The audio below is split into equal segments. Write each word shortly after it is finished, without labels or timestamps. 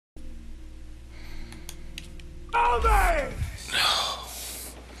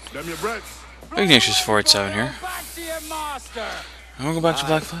Ignatius 487 here. And we'll go back to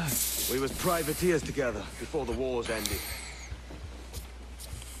Black Flag. We was privateers together before the wars ended.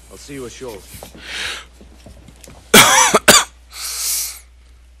 I'll see you ashore.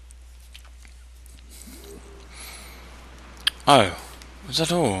 Oh, was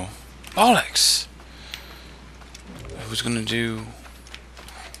that all? Bollocks! I was gonna do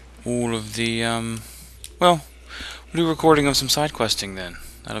all of the, well, we'll do a recording of some side questing then.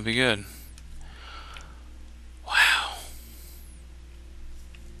 That'll be good. Wow.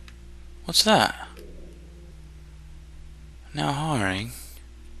 What's that? Now hiring?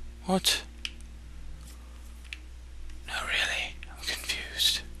 What? No, really? I'm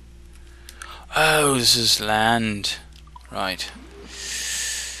confused. Oh, this is land. Right.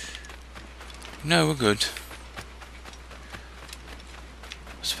 No, we're good.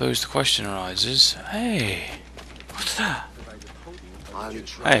 I suppose the question arises, hey, what's that? I only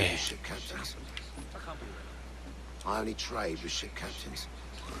trade Hey. with ship captains. I only trade with ship captains.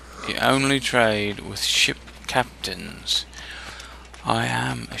 You only trade with ship captains. I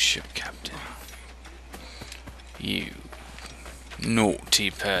am a ship captain. You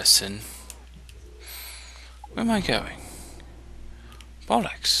naughty person. Where am I going?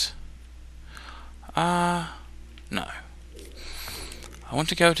 Bollocks. No. I want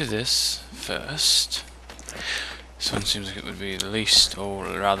to go to this first. This one seems like it would be the least, or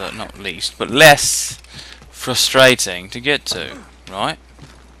rather, not least, but less frustrating to get to, right?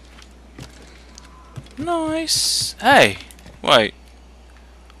 Nice. Hey, wait.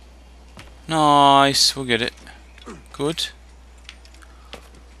 Nice, we'll get it. Good.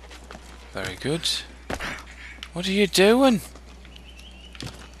 Very good. What are you doing?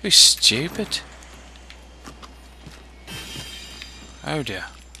 You stupid. Oh dear.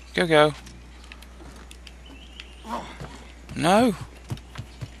 Go, go. No.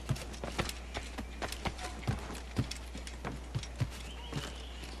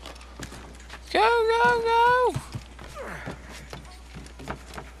 Go, go, go.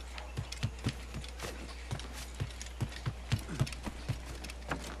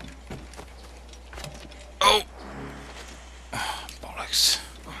 Oh. Bollocks.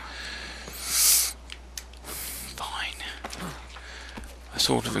 Fine. I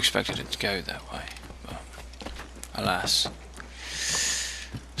sort of expected it to go that way, but alas.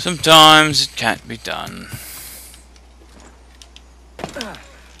 Sometimes it can't be done.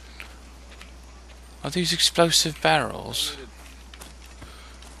 Are these explosive barrels?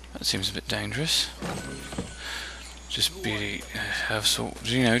 That seems a bit dangerous. Just be have sort,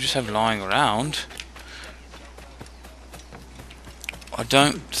 you know, just have lying around. I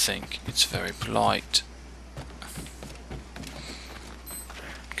don't think it's very polite.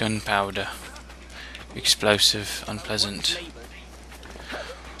 Gunpowder, explosive, unpleasant.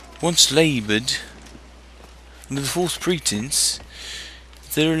 Once laboured under the false pretense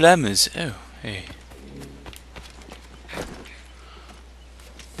there are llamas. Oh, hey.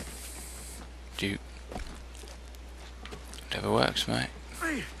 Dude. Whatever works, mate.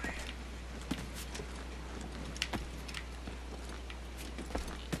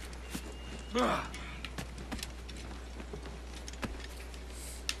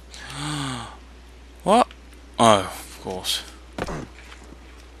 What? Oh, of course.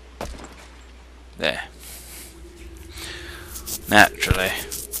 There. Naturally.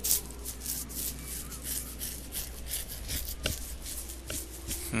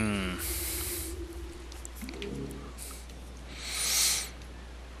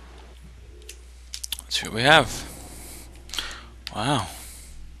 Let's see what we have. Wow.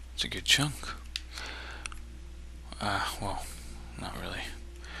 It's a good chunk. Well, not really.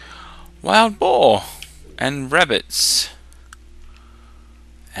 Wild boar and rabbits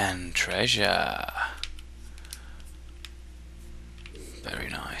and treasure. Very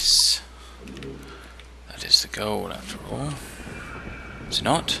nice. That is the goal after all. Is it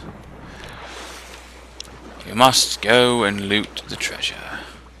not? You must go and loot the treasure.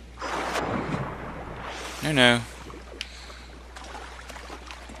 No, no.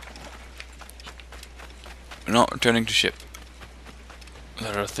 We're not returning to ship.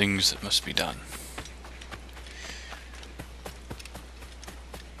 There are things that must be done.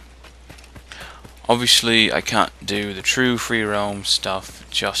 Obviously, I can't do the true free roam stuff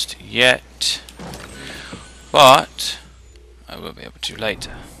just yet, but I will be able to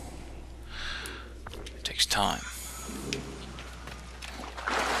later. It takes time.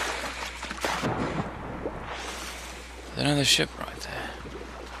 There's another ship right there.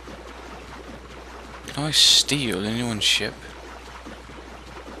 Can I steal anyone's ship?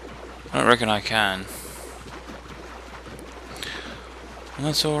 I don't reckon I can. And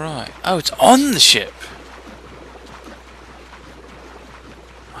that's alright. Oh, it's on the ship!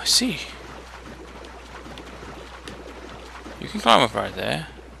 I see. You can climb up right there.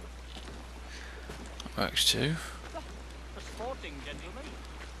 That works too. A sporting gentleman.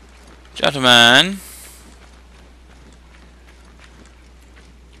 Gentlemen!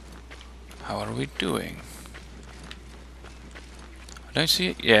 How are we doing? I don't see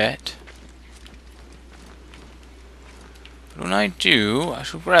it yet. But when I do, I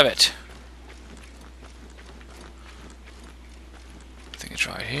shall grab it. I think it's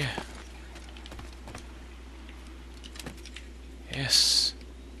right here. Yes.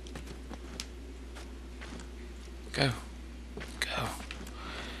 Go. Go.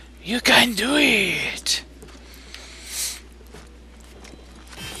 You can do it!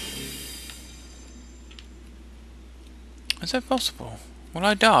 Is that possible? Will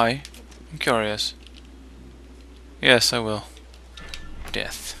I die? I'm curious. Yes, I will.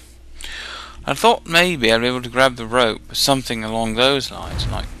 Death. I thought maybe I'd be able to grab the rope or something along those lines,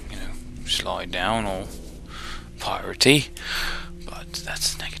 like, you know, slide down or piratey, but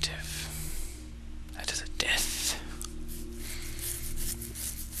that's negative. That is a death.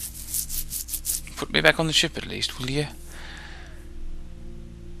 Put me back on the ship at least, will you?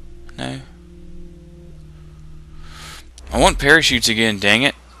 No? I want parachutes again, dang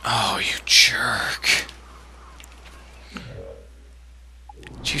it. Oh, you jerk.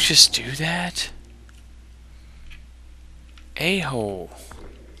 Did you just do that? A-hole.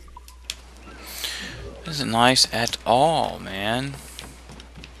 That isn't nice at all, man.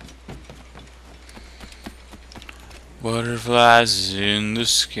 Butterflies in the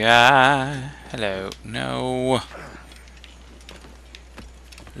sky. Hello. No.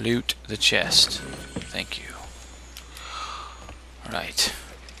 Loot the chest. Thank you. Right.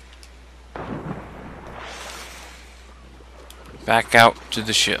 Back out to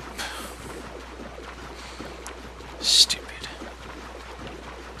the ship. Stupid.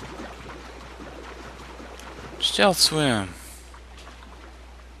 Stealth swim.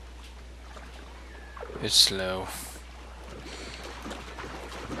 It's slow.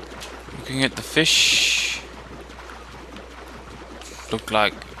 Looking at the fish. Look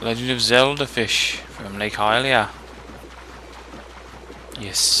like Legend of Zelda fish from Lake Hylia.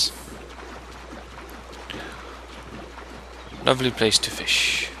 Yes. Lovely place to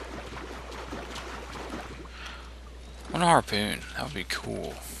fish. One harpoon. That would be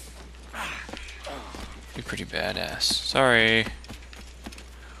cool. Be pretty badass. Sorry.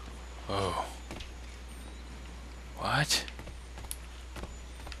 Oh. What?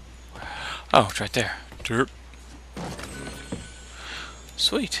 Oh, it's right there. Derp.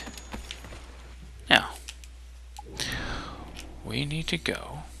 Sweet. Now, we need to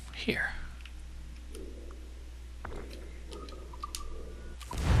go here.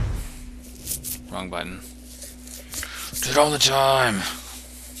 Wrong button. Do it all the time.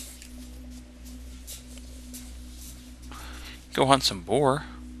 Go hunt some boar.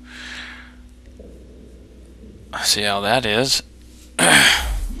 See how that is.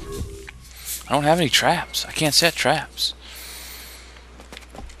 I don't have any traps. I can't set traps.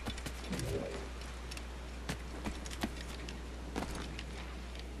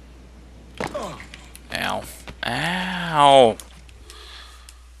 Ow. Ow!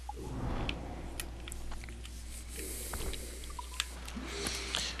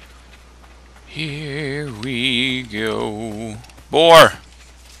 Here we go. Boar!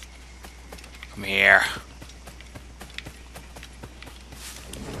 Come here.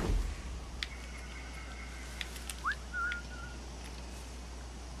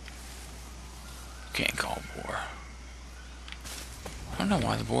 Can't call boar. I don't know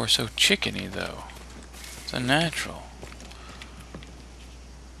why the boar is so chickeny though. It's unnatural.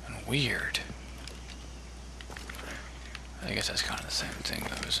 And weird. I guess that's kind of the same thing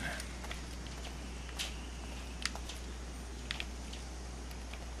though, isn't it?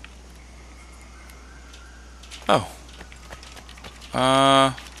 Oh.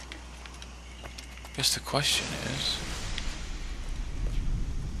 Guess the question is,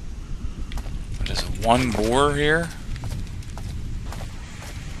 what is it, one boar here?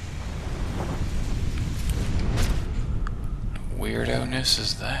 What weirdo-ness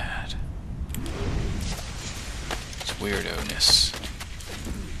is that? It's weirdo-ness.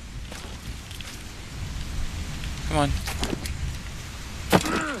 Come on.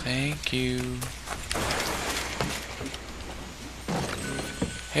 Thank you.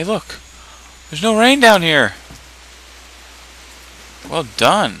 Hey, look! There's no rain down here! Well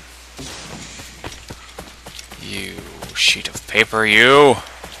done! You sheet of paper, you!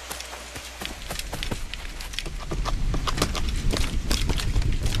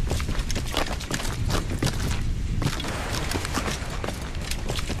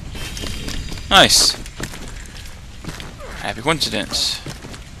 Nice. Happy coincidence.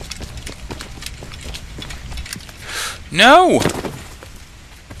 No!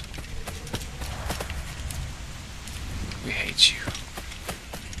 We hate you.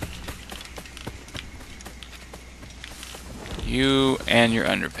 You and your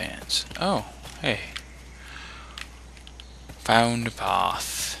underpants. Oh, hey. Found a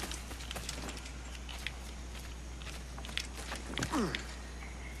path.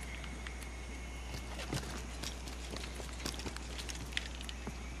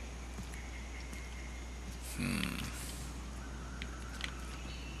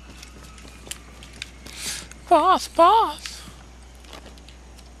 Path.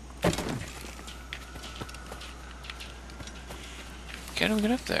 How do we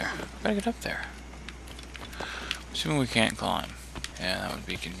get up there? Gotta get up there. Assuming we can't climb. Yeah, that would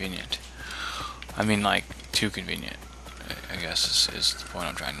be convenient. I mean, like, too convenient, I guess is the point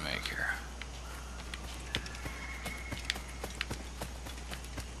I'm trying to make here.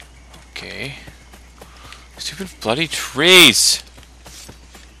 Okay. Stupid bloody trees!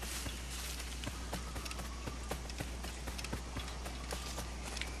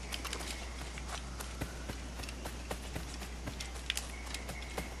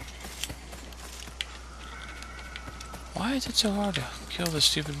 Why is it so hard to kill this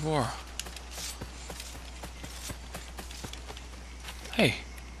stupid boar? Hey.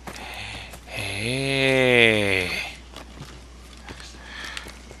 Hey.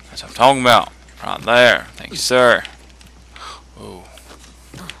 That's what I'm talking about. Right there. Thank you, sir. Oh.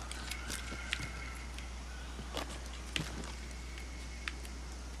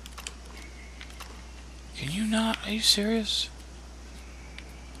 Can you not? Are you serious?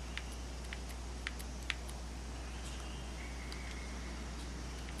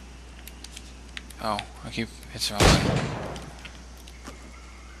 Oh, it's the wrong one.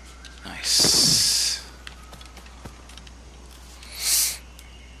 Nice.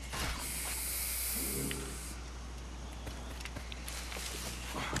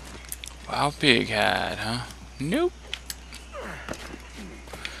 Wow, big hat, huh? Nope.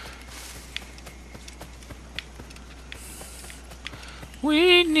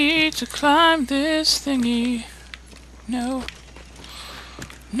 We need to climb this thingy. No.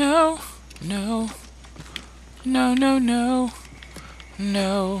 No. No. No, no, no.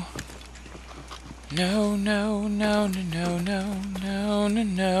 No. No, no, no, no, no, no, no, no,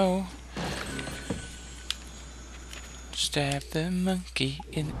 no. Stab the monkey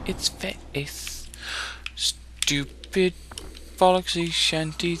in its face. Stupid folloxy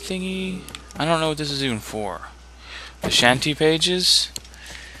shanty thingy. I don't know what this is even for. The shanty pages?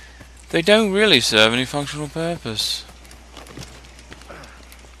 They don't really serve any functional purpose.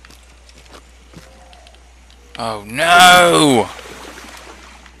 Oh no!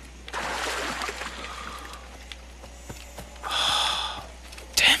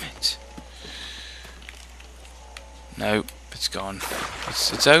 Damn it! Nope, it's gone.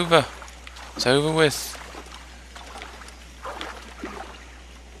 It's over. It's over with.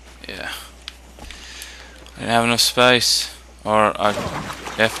 Yeah. I didn't have enough space, or I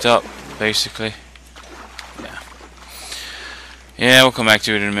left up, basically. Yeah. Yeah, we'll come back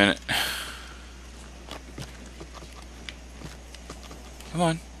to it in a minute. Come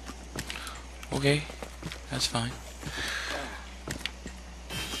on. Okay, that's fine.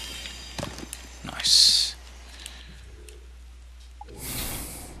 Nice.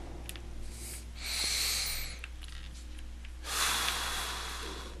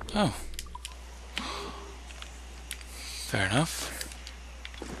 Oh. Fair enough.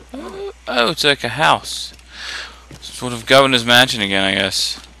 Oh, it's like a house. Some sort of governor's mansion again, I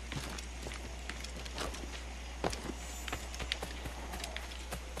guess.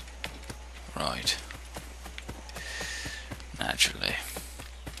 Right. Naturally.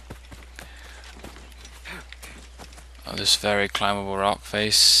 Oh, this very climbable rock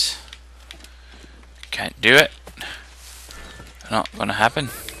face. Can't do it. Not gonna happen.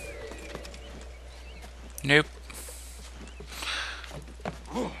 Nope.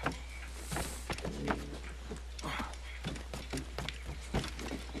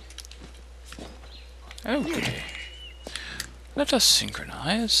 Okay. Let us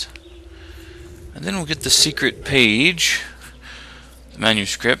synchronize. And then we'll get the secret page, the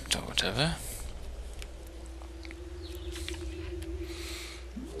manuscript or whatever.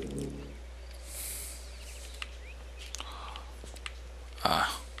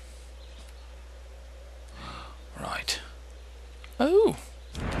 Ah. Right. Oh.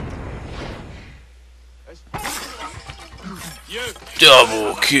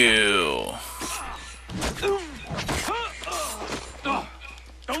 Double kill.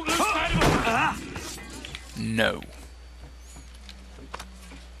 Don't lose sight of him. No.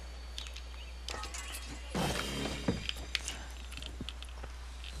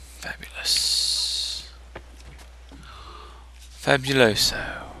 Fabulous.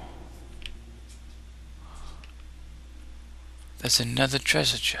 Fabuloso. There's another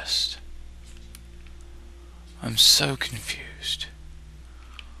treasure chest. I'm so confused.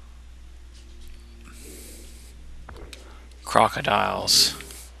 Crocodiles.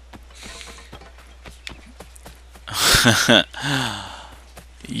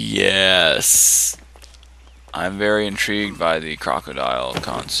 Yes. I'm very intrigued by the crocodile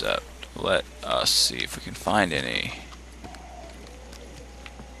concept. Let us see if we can find any.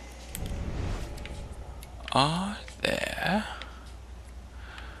 Are there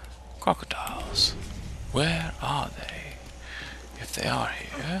crocodiles? Where are they? If they are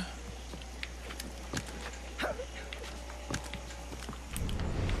here.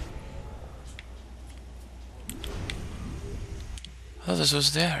 Oh, this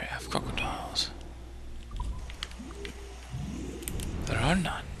was the area of crocodiles. There are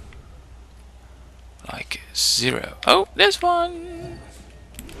none. Like 0. Oh, there's one!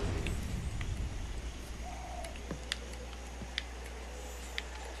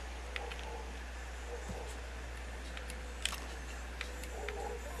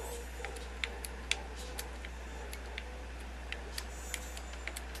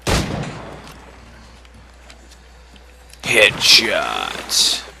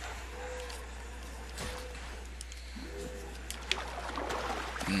 Headshot!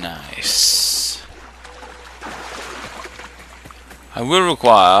 Nice. I will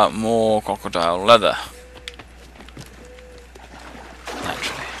require more crocodile leather.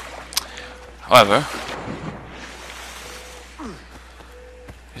 Naturally. However,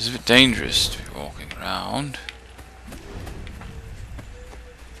 it's a bit dangerous to be walking around.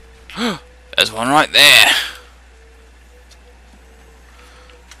 There's one right there!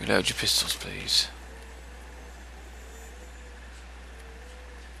 Reload your pistols, please.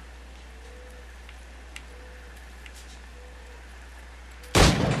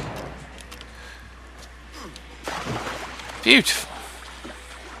 Beautiful.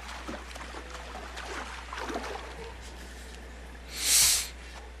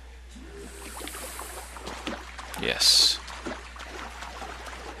 Yes.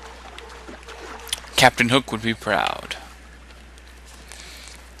 Captain Hook would be proud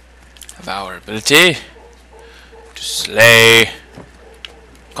of our ability to slay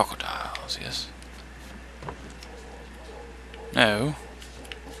crocodiles, yes? No.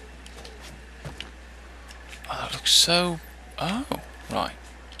 Oh, that looks so... Oh, right.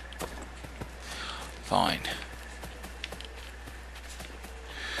 Fine.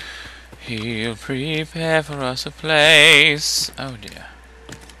 He'll prepare for us a place. Oh dear.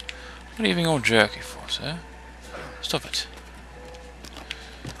 What are you being all jerky for, sir? Stop it.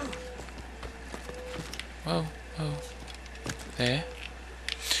 Whoa, whoa. There.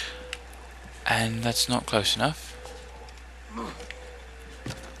 And that's not close enough.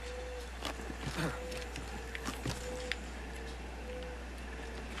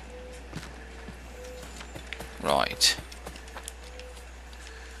 Right.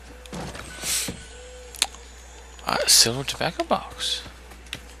 A silver tobacco box.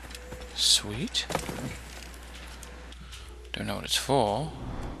 Sweet. Don't know what it's for.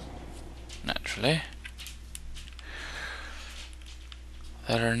 Naturally.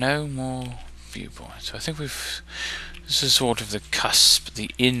 There are no more viewpoints. So I think we've... This is sort of the cusp,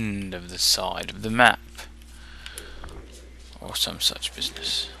 the end of the side of the map. Or some such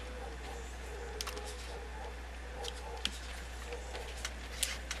business.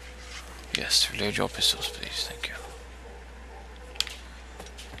 Yes, reload your pistols, please. Thank you.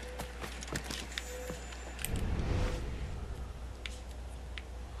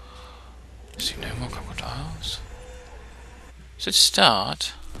 See no more crocodiles. Does it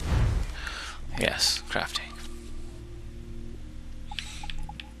start? Yes, crafting.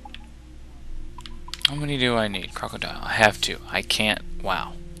 How many do I need? Crocodile. I have 2. I can't.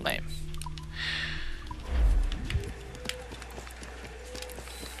 Wow. Lame.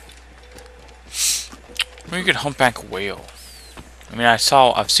 Maybe you could humpback whale. I mean,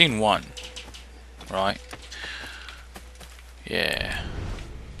 I've seen one. Right? Yeah.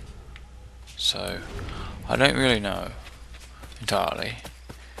 So, I don't really know entirely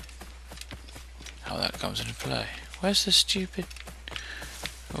how that comes into play. Where's the stupid...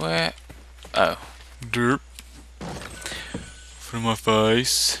 Where... Oh. Derp. From my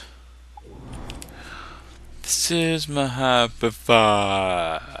face. This is my happy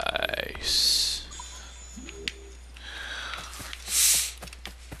face.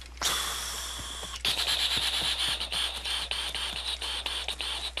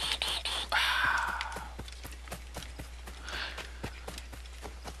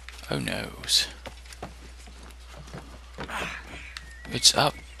 Who knows? It's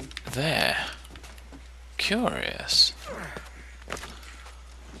up there. Curious.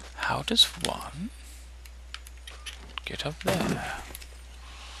 How does one get up there?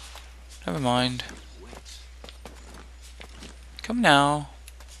 Never mind. Come now.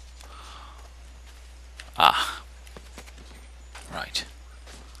 Ah. Right.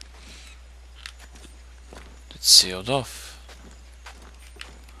 It's sealed off.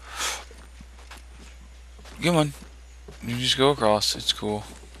 Come on. You just go across. It's cool.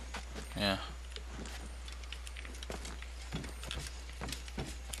 Yeah.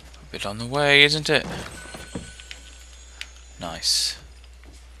 A bit on the way, isn't it? Nice.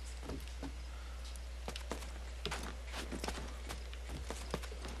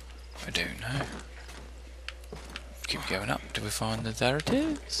 I don't know. Keep going up till we find that there it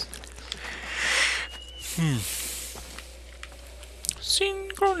is.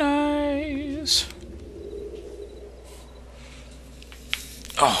 Synchronize.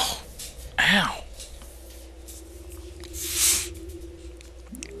 Oh, ow.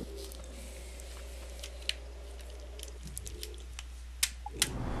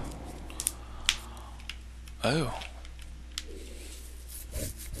 Oh.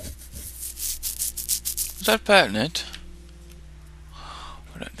 Is that pertinent?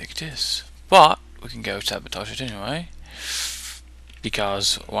 I don't think it is. But we can go sabotage it anyway.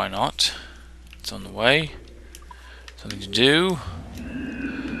 Because why not? It's on the way. Something to do.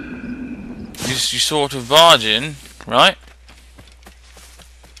 You sort of barge in, right?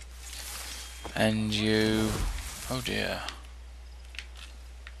 And you... Oh dear.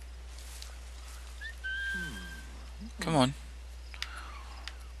 Come on.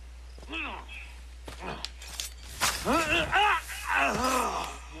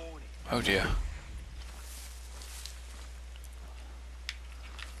 Oh dear.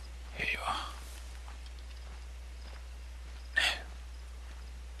 Here you are.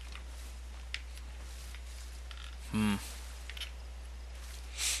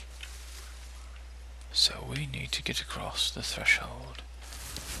 So we need to get across the threshold.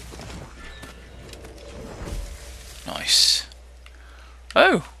 Nice.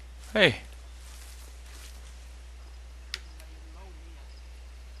 Oh! Hey!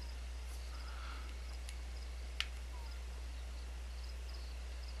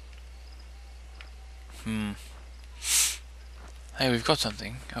 Hey, we've got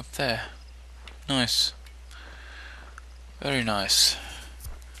something up there. Nice. Very nice.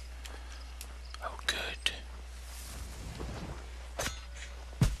 Oh, good.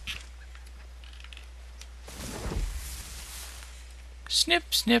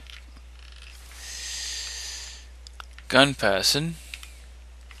 Snip, snip. Gun person.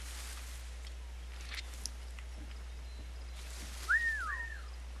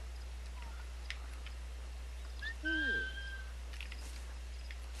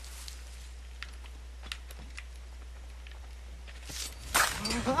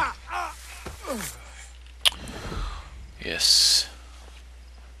 Yes.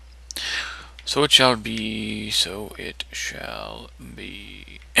 So it shall be, so it shall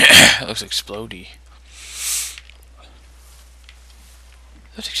be. It looks explodey.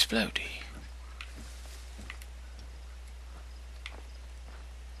 That explodey.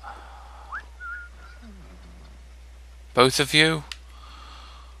 Both of you?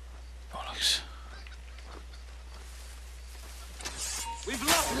 Bollocks. We've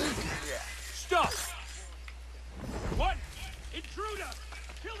lost it. Stop. What? Intruder!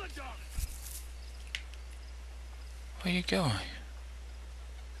 Kill the dog. Where you going?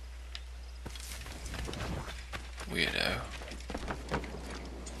 Weirdo.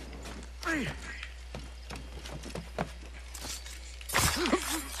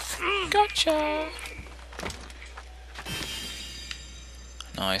 Gotcha!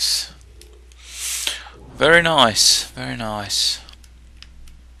 Nice. Very nice. Very nice.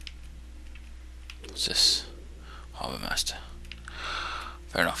 What's this? Harbour Master.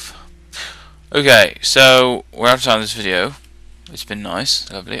 Fair enough. Okay, so we're out of time in this video. It's been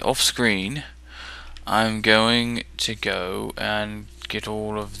nice, lovely. Off screen, I'm going to go and get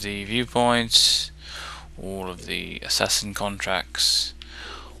all of the viewpoints, all of the assassin contracts,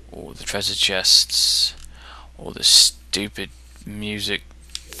 all the treasure chests, all the stupid music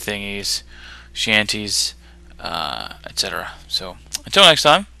thingies, shanties, etc. So until next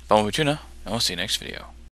time, Bumblebee Tuna, and we'll see you next video.